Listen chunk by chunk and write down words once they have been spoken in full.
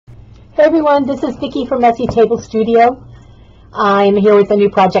Hey everyone, this is Vicki from Messy Table Studio. I'm here with a new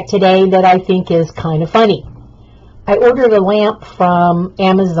project today that I think is kind of funny. I ordered a lamp from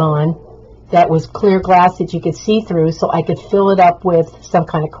Amazon that was clear glass that you could see through so I could fill it up with some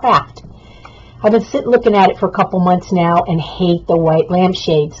kind of craft. I've been sitting looking at it for a couple months now and hate the white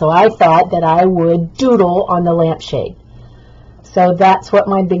lampshade, so I thought that I would doodle on the lampshade. So that's what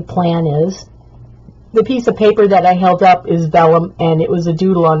my big plan is. The piece of paper that I held up is vellum, and it was a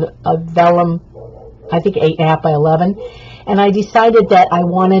doodle on a vellum, I think 8.5 by 11. And I decided that I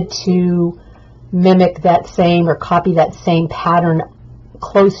wanted to mimic that same or copy that same pattern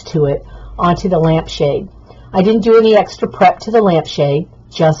close to it onto the lampshade. I didn't do any extra prep to the lampshade,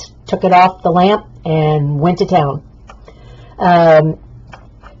 just took it off the lamp and went to town.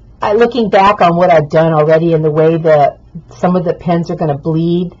 Looking back on what I've done already and the way that some of the pens are going to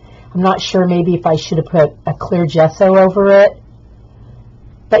bleed, I'm not sure maybe if I should have put a clear gesso over it.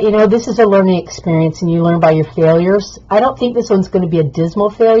 But you know, this is a learning experience and you learn by your failures. I don't think this one's going to be a dismal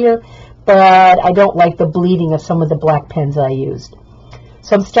failure, but I don't like the bleeding of some of the black pens I used.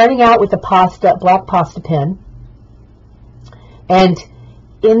 So I'm starting out with a black pasta pen. And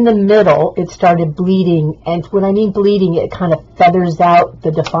in the middle, it started bleeding. And when I mean bleeding, it kind of feathers out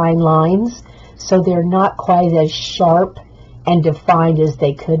the defined lines. So they're not quite as sharp and defined as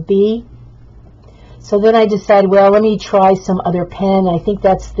they could be. So then I decided, well, let me try some other pen. I think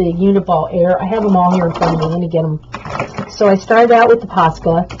that's the Uniball Air. I have them all here in front of me. Let me get them. So I started out with the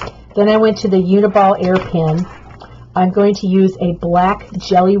Posca. Then I went to the Uniball Air pen. I'm going to use a black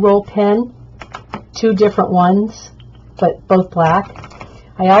Jelly Roll pen. Two different ones, but both black.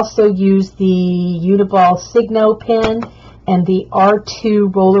 I also used the Uniball Signo pen and the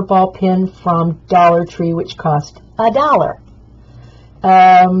R2 rollerball pen from Dollar Tree, which cost $1.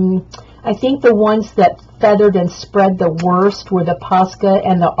 I think the ones that feathered and spread the worst were the Posca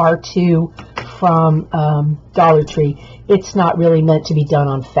and the R2 from Dollar Tree. It's not really meant to be done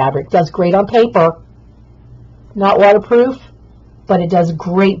on fabric. It does great on paper. Not waterproof, but it does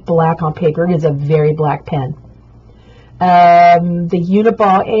great black on paper. It is a very black pen. The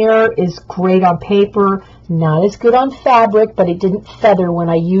Uniball Air is great on paper. Not as good on fabric, but it didn't feather when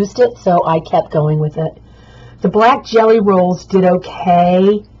I used it, so I kept going with it. The black Jelly Rolls did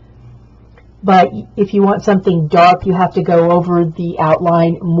okay, but if you want something dark, you have to go over the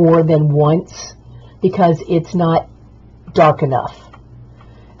outline more than once because it's not dark enough.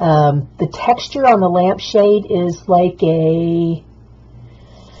 The texture on the lampshade is like a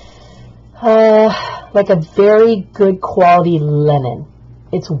very good quality linen.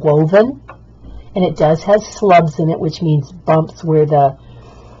 It's woven, and it does have slubs in it, which means bumps where the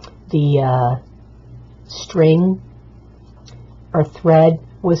string or thread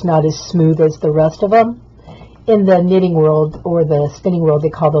was not as smooth as the rest of them. In the knitting world or the spinning world, they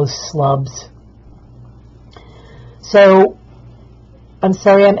call those slubs. So I'm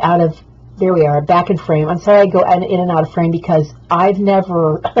sorry I'm out of, there we are, back in frame. I'm sorry I go in and out of frame because I've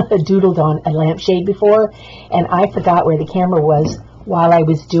never doodled on a lampshade before, and I forgot where the camera was while I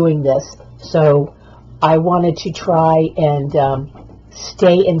was doing this. So I wanted to try and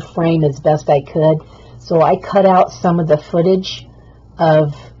stay in frame as best I could. So I cut out some of the footage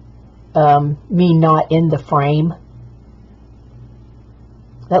of me not in the frame.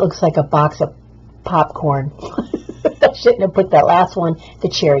 That looks like a box of popcorn. I shouldn't have put that last one, the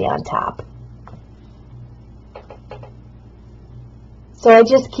cherry on top. So I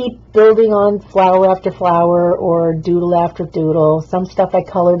just keep building on flower after flower or doodle after doodle. Some stuff I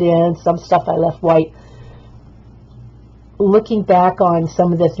colored in, some stuff I left white. Looking back on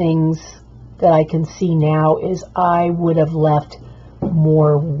some of the things that I can see now is I would have left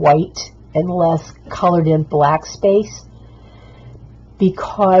more white and less colored in black space,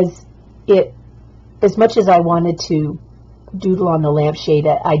 because it, as much as I wanted to doodle on the lampshade,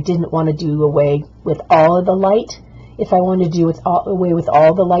 I didn't want to do away with all of the light. If I wanted to do away with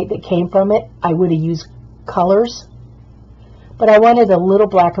all the light that came from it, I would have used colors. But I wanted a little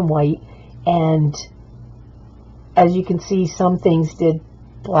black and white, and as you can see, some things did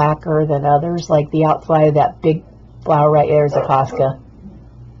blacker than others, like the outside of that big flower right there is a Posca.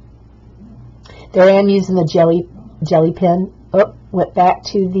 There I am using the jelly pen. Oh, went back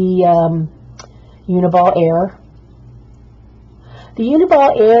to the Uniball Air. The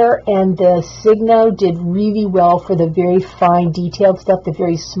Uniball Air and the Signo did really well for the very fine detailed stuff, the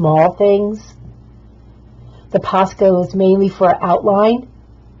very small things. The Posca was mainly for outline.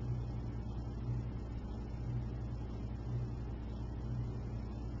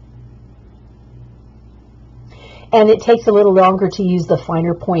 And it takes a little longer to use the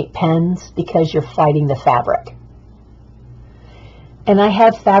finer point pens because you're fighting the fabric. And I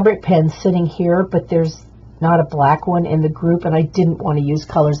have fabric pens sitting here, but there's not a black one in the group, and I didn't want to use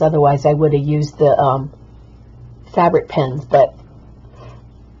colors. Otherwise, I would have used the fabric pens, but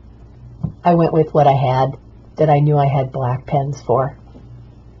I went with what I had that I knew I had black pens for.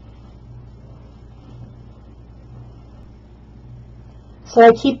 So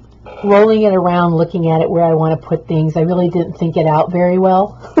I keep rolling it around, looking at it where I want to put things. I really didn't think it out very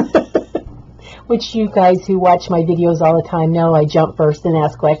well, which you guys who watch my videos all the time know I jump first and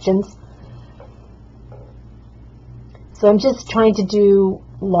ask questions. So I'm just trying to do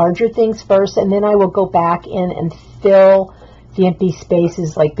larger things first, and then I will go back in and fill the empty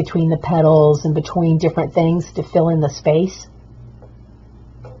spaces, like between the petals and between different things, to fill in the space.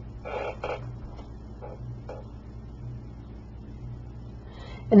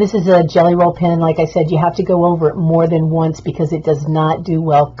 And this is a Jelly Roll pen. Like I said, you have to go over it more than once because it does not do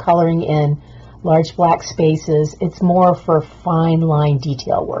well coloring in large black spaces. It's more for fine line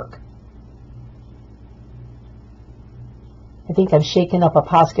detail work. I think I've shaken up a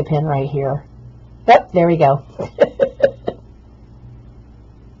Posca pen right here. Yep, there we go.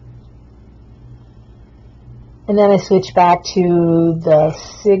 And then I switch back to the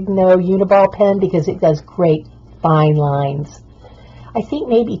Signo Uniball pen because it does great fine lines. I think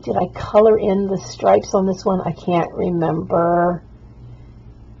maybe, did I color in the stripes on this one? I can't remember.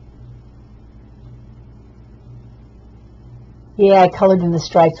 Yeah, I colored in the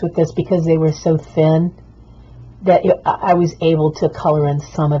stripes with this because they were so thin that I was able to color in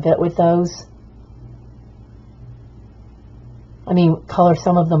some of it with those. I mean, color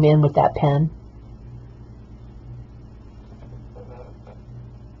some of them in with that pen.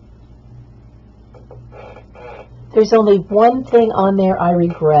 There's only one thing on there I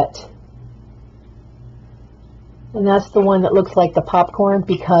regret, and that's the one that looks like the popcorn,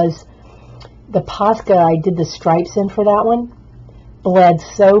 because the Posca I did the stripes in for that one bled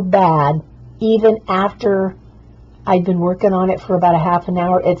so bad. Even after I'd been working on it for about a half an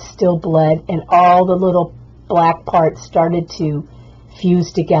hour, it still bled, and all the little black parts started to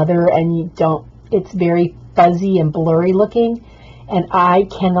fuse together, and it's very fuzzy and blurry looking. And I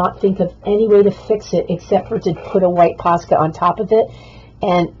cannot think of any way to fix it except for to put a white Posca on top of it.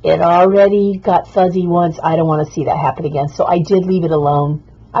 And it already got fuzzy once. I don't want to see that happen again. So I did leave it alone.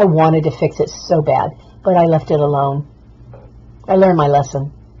 I wanted to fix it so bad, but I left it alone. I learned my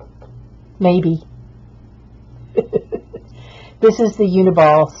lesson. Maybe. This is the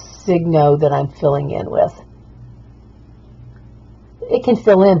Uniball Signo that I'm filling in with. It can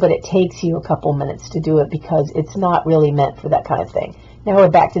fill in, but it takes you a couple minutes to do it because it's not really meant for that kind of thing. Now we're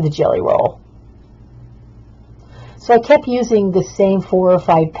back to the Jelly Roll. So I kept using the same 4 or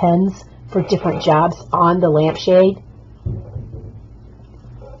 5 pens for different jobs on the lampshade.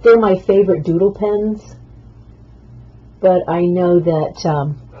 They're my favorite doodle pens, but I know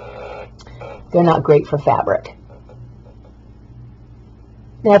that they're not great for fabric.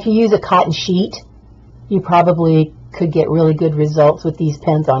 Now if you use a cotton sheet, you probably could get really good results with these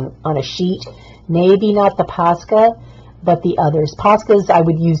pens on a sheet. Maybe not the Posca, but the others. Poscas I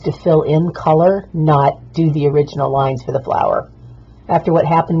would use to fill in color, not do the original lines for the flower. After what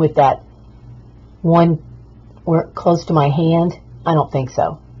happened with that one close to my hand, I don't think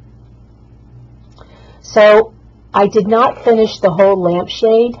so. So I did not finish the whole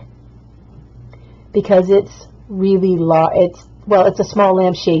lampshade because it's really large. Well, it's a small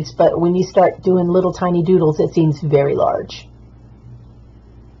lampshade, but when you start doing little tiny doodles, it seems very large.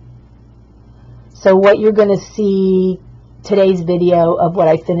 So what you're going to see, today's video of what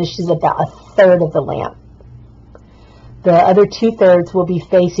I finished, is about 1/3 of the lamp. The other 2/3 will be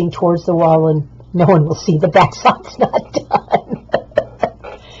facing towards the wall, and no one will see the backside's not done.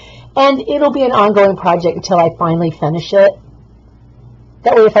 And it'll be an ongoing project until I finally finish it.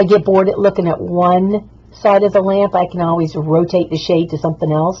 That way, if I get bored at looking at one side of the lamp, I can always rotate the shade to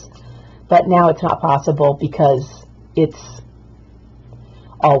something else. But now it's not possible because it's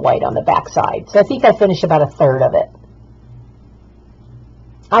all white on the back side. So I think I finished about 1/3 of it.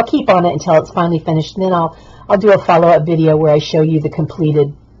 I'll keep on it until it's finally finished, and then I'll do a follow-up video where I show you the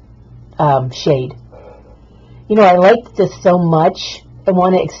completed shade. You know, I like this so much and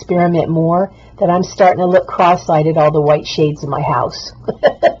want to experiment more that I'm starting to look cross-eyed at all the white shades in my house.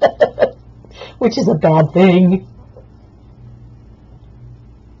 Which is a bad thing.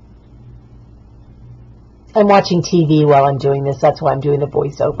 I'm watching TV while I'm doing this. That's why I'm doing the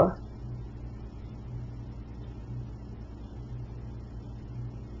voiceover.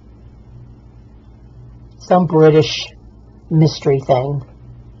 Some British mystery thing.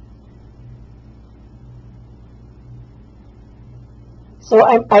 So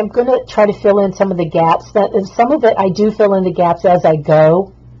I'm going to try to fill in some of the gaps. Some of it I do fill in the gaps as I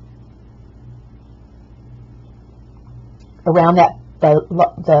go around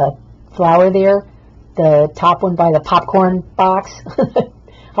the flower there, the top one by the popcorn box.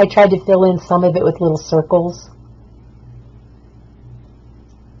 I tried to fill in some of it with little circles.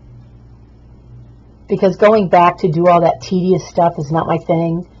 Because going back to do all that tedious stuff is not my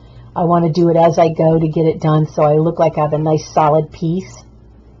thing. I want to do it as I go to get it done so I look like I have a nice solid piece.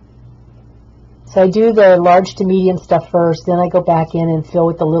 So I do the large to medium stuff first, then I go back in and fill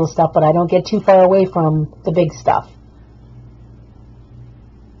with the little stuff, but I don't get too far away from the big stuff.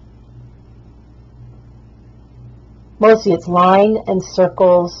 Mostly it's lines and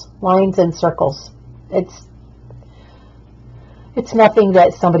circles. It's nothing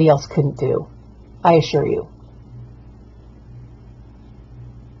that somebody else couldn't do, I assure you.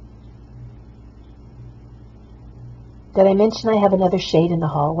 Did I mention I have another shade in the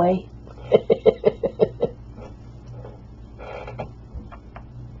hallway?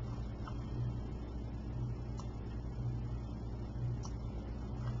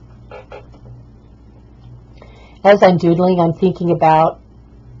 As I'm doodling, I'm thinking about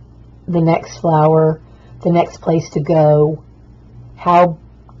the next flower, the next place to go, how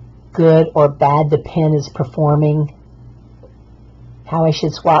good or bad the pen is performing, how I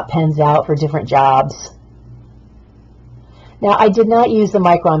should swap pens out for different jobs. Now, I did not use the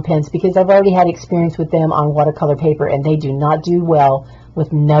Micron pens because I've already had experience with them on watercolor paper, and they do not do well with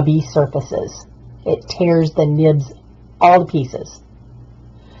nubby surfaces. It tears the nibs all to pieces.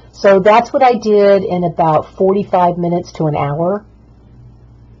 So that's what I did in about 45 minutes to an hour.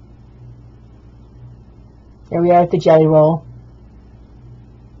 There we are at the jelly roll.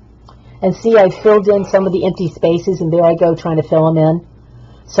 And see, I filled in some of the empty spaces, and there I go trying to fill them in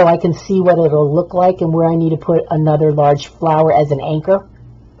so I can see what it'll look like and where I need to put another large flower as an anchor.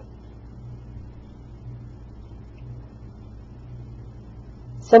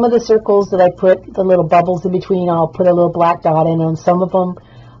 Some of the circles that I put the little bubbles in between, I'll put a little black dot in them. Some of them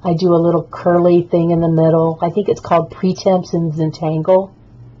I do a little curly thing in the middle. I think it's called pretense and zentangle.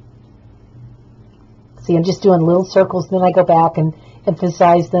 See, I'm just doing little circles, then I go back and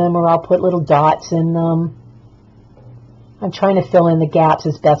emphasize them, or I'll put little dots in them. I'm trying to fill in the gaps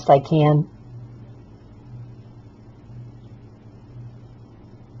as best I can.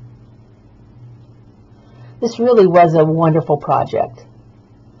 This really was a wonderful project.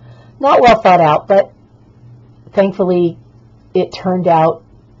 Not well thought out, but thankfully it turned out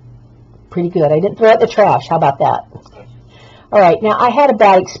pretty good. I didn't throw out the trash. How about that? All right, now I had a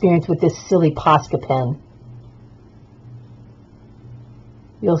bad experience with this silly Posca pen.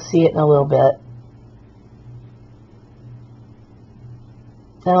 You'll see it in a little bit.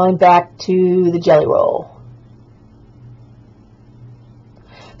 Now I'm back to the jelly roll.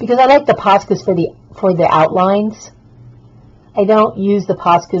 Because I like the Poscas for the outlines. I don't use the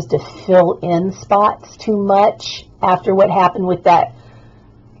Poscas to fill in spots too much after what happened with that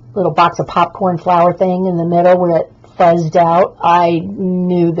little box of popcorn flower thing in the middle where it fuzzed out. I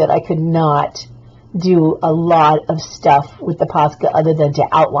knew that I could not do a lot of stuff with the Posca other than to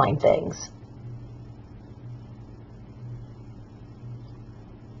outline things.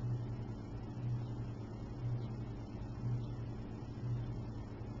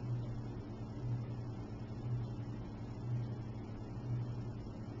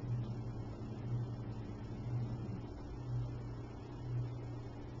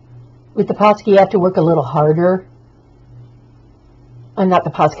 With the Posca, you have to work a little harder. Not the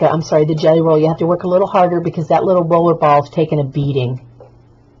Posca, I'm sorry, the jelly roll. You have to work a little harder because that little roller ball is taking a beating.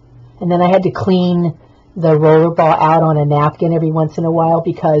 And then I had to clean the roller ball out on a napkin every once in a while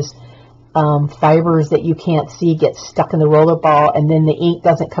because fibers that you can't see get stuck in the roller ball, and then the ink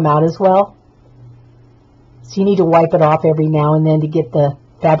doesn't come out as well. So you need to wipe it off every now and then to get the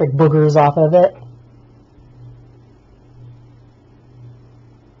fabric boogers off of it.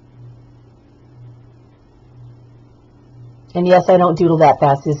 And yes, I don't doodle that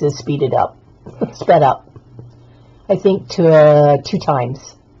fast. This is speeded up, sped up. I think to 2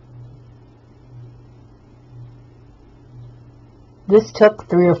 times. This took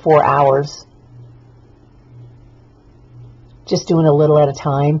 3 or 4 hours. Just doing a little at a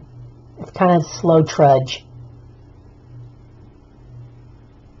time. It's kind of slow trudge.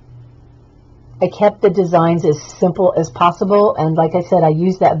 I kept the designs as simple as possible, and like I said, I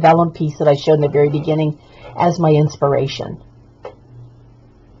used that vellum piece that I showed in the very beginning as my inspiration.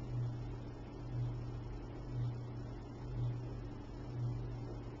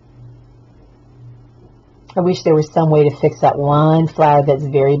 I wish there was some way to fix that one flower that's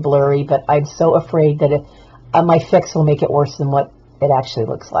very blurry, but I'm so afraid that my fix will make it worse than what it actually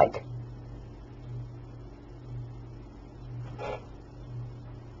looks like.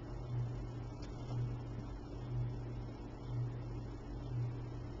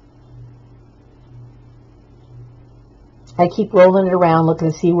 I keep rolling it around,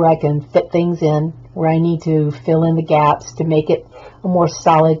 looking to see where I can fit things in, where I need to fill in the gaps to make it a more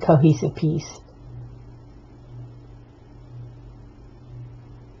solid, cohesive piece.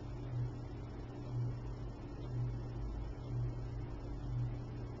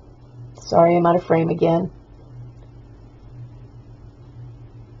 Sorry, I'm out of frame again.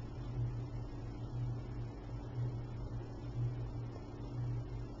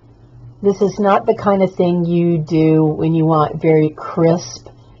 This is not the kind of thing you do when you want very crisp,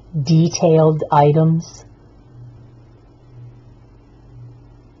 detailed items.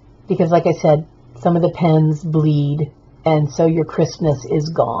 Because like I said, some of the pens bleed, and so your crispness is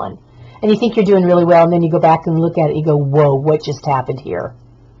gone. And you think you're doing really well, and then you go back and look at it and you go, whoa, what just happened here?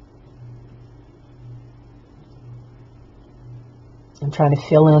 I'm trying to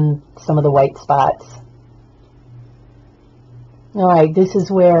fill in some of the white spots. All right, this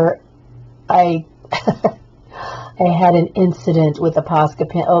is where I had an incident with the Posca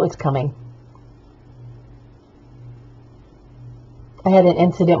pen. Oh, it's coming. I had an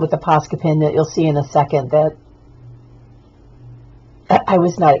incident with the Posca pen that you'll see in a second that I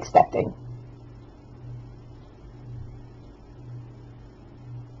was not expecting.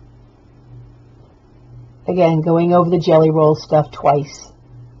 Again, going over the jelly roll stuff twice.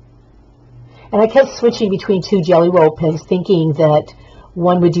 And I kept switching between two jelly roll pens, thinking that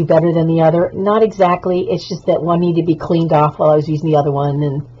one would do better than the other. Not exactly. It's just that one needed to be cleaned off while I was using the other one,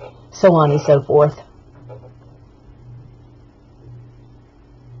 and so on and so forth.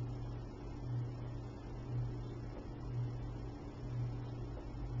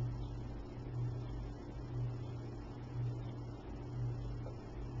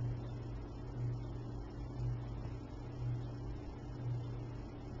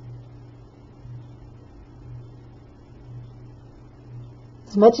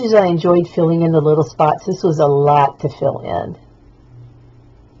 As much as I enjoyed filling in the little spots, this was a lot to fill in.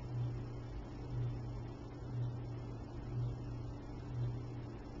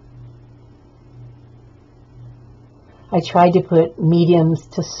 I tried to put mediums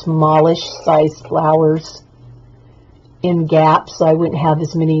to smallish sized flowers in gaps so I wouldn't have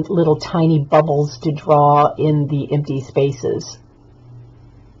as many little tiny bubbles to draw in the empty spaces.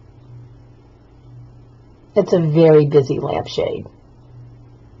 It's a very busy lampshade.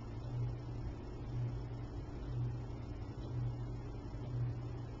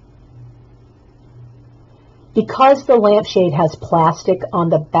 Because the lampshade has plastic on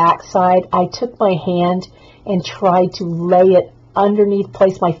the back side, I took my hand and tried to lay it underneath,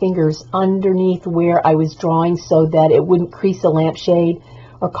 place my fingers underneath where I was drawing so that it wouldn't crease the lampshade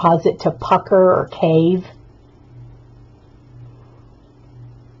or cause it to pucker or cave.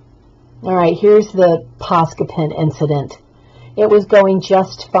 All right, here's the Posca pen incident. It was going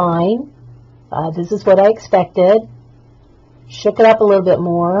just fine. This is what I expected. Shook it up a little bit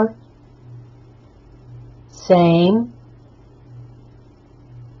more. Same.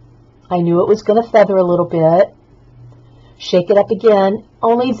 I knew it was going to feather a little bit. Shake it up again,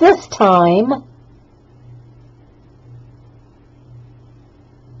 only this time,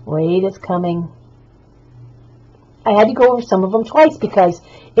 wait, it's coming. I had to go over some of them twice because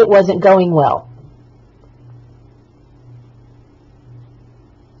it wasn't going well.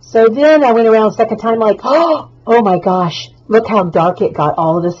 So then I went around a second time like, oh my gosh, look how dark it got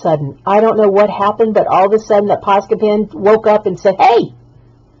all of a sudden. I don't know what happened, but all of a sudden the Posca pen woke up and said, hey,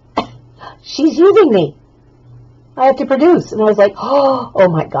 she's using me. I have to produce. And I was like, oh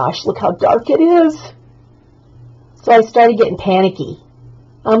my gosh, look how dark it is. So I started getting panicky.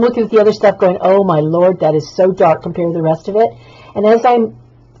 I'm looking at the other stuff going, oh my Lord, that is so dark compared to the rest of it. And as I'm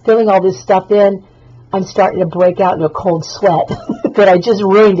filling all this stuff in, I'm starting to break out into a cold sweat that I just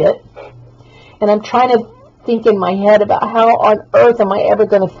ruined it. And I'm trying to think in my head about how on earth am I ever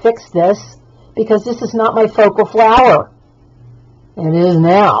going to fix this, because this is not my focal flower. And it is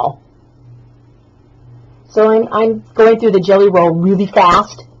now. So I'm going through the jelly roll really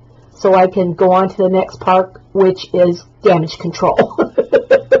fast so I can go on to the next part, which is damage control.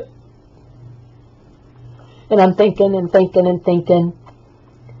 And I'm thinking and thinking and thinking.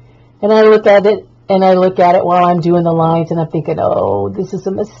 And I look at it and I look at it while I'm doing the lines and I'm thinking, oh, this is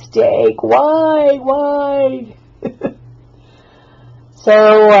a mistake. Why?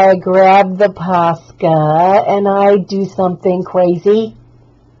 So I grab the Posca and I do something crazy.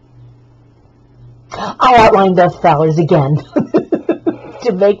 I outline those flowers again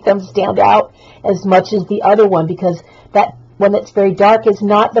to make them stand out as much as the other one, because that one that's very dark is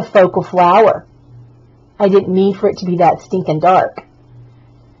not the focal flower. I didn't mean for it to be that stinking dark.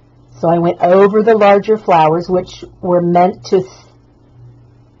 So I went over the larger flowers, which were meant to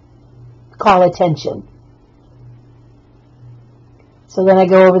call attention. So then I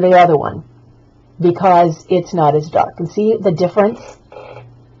go over the other one, because it's not as dark. And see the difference?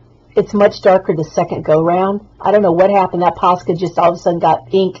 It's much darker the second go round. I don't know what happened. That Posca just all of a sudden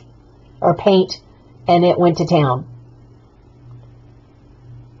got ink or paint, and it went to town.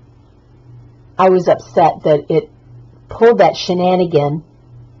 I was upset that it pulled that shenanigan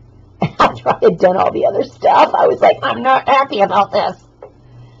after I had done all the other stuff. I was like, I'm not happy about this.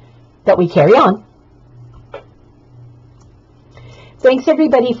 But we carry on. Thanks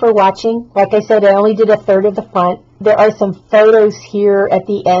everybody for watching. Like I said, I only did a third of the front. There are some photos here at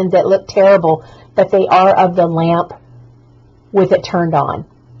the end that look terrible, but they are of the lamp with it turned on.